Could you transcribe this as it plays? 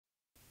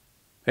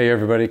Hey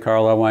everybody,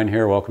 Carl Elwine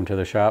here. Welcome to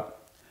the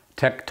shop.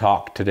 Tech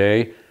Talk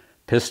today,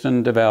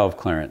 piston to valve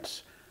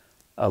clearance.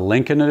 A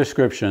link in the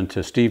description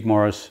to Steve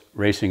Morris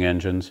Racing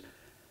Engines.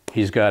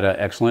 He's got an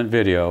excellent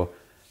video.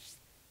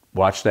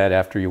 Watch that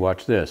after you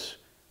watch this.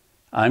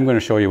 I'm going to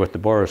show you with the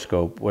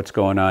boroscope what's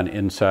going on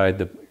inside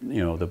the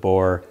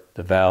bore,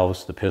 the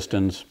valves, the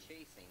pistons.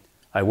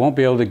 I won't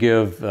be able to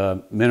give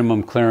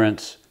minimum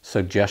clearance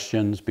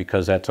suggestions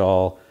because that's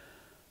all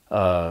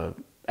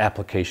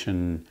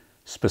application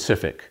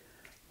specific.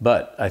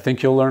 But I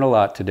think you'll learn a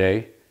lot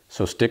today,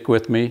 so stick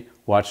with me,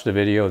 watch the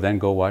video, then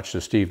go watch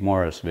the Steve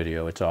Morris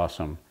video. It's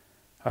awesome.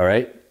 All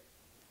right?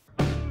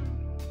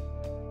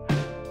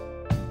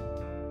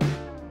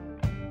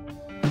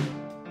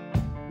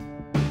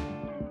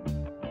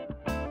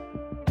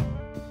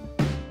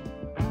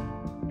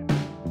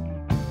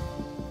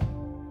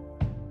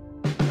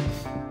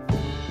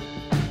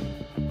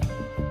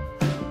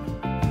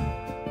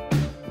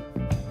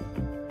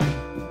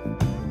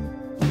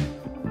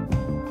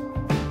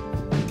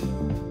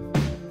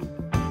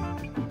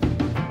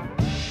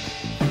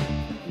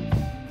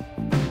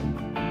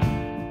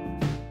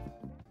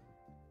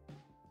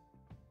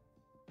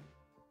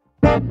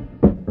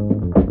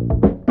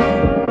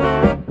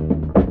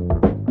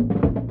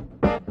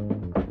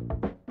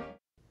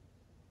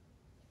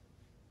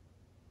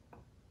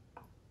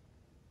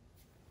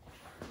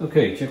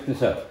 Okay, check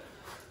this out.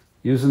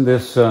 Using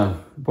this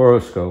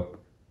boroscope,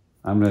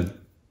 I'm going to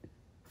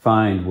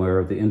find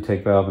where the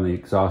intake valve and the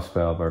exhaust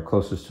valve are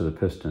closest to the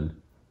piston.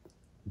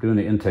 I'm doing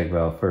the intake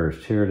valve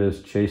first. Here it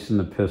is, chasing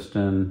the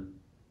piston.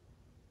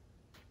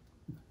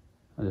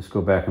 I'll just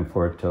go back and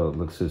forth till it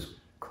looks as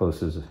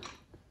close as,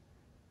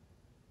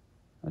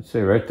 I'd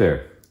say right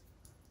there.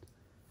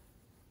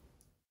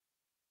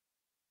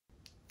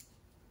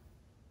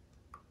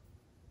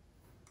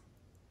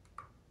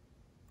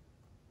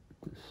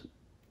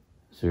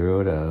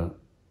 Zero it out.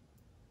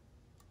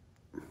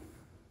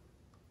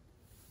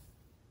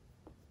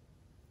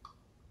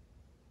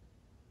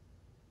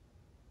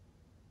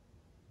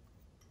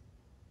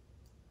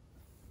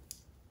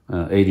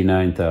 Uh,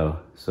 89 thou,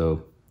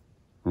 so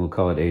we'll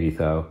call it 80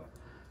 thou.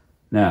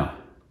 Now,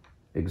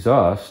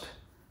 exhaust,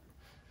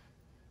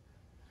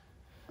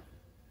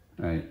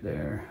 right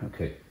there.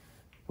 Okay,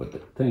 what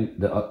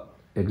the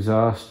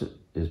exhaust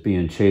is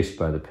being chased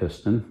by the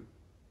piston.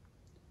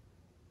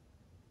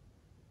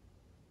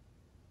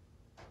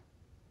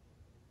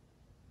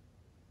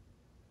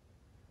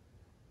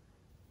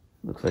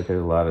 Looks like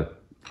there's a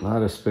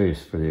lot of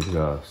space for the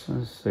exhaust.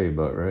 Let's say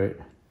about right.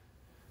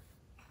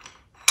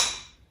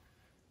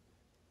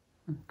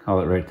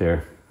 Call it right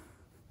there.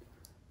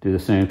 Do the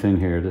same thing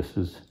here. This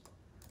is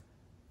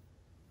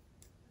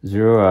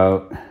zero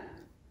out.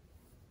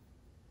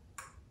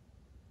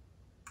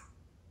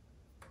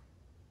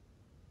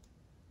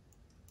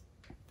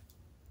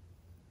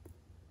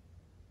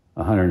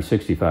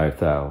 $165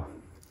 thou.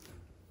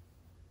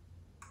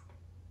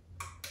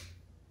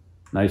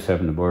 Nice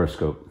having the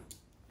boroscope.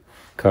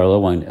 Carl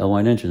Elwine,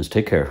 Elwine Engines,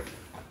 take care.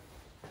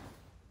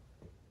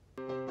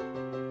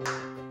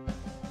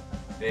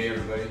 Hey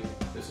everybody,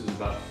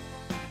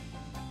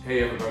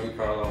 Hey everybody,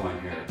 Carl Elwine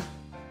here.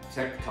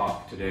 Tech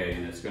Talk today,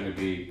 and it's going to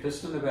be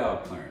piston to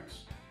valve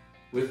clearance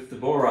with the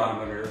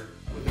borometer,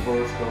 with the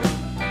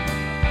boroscope.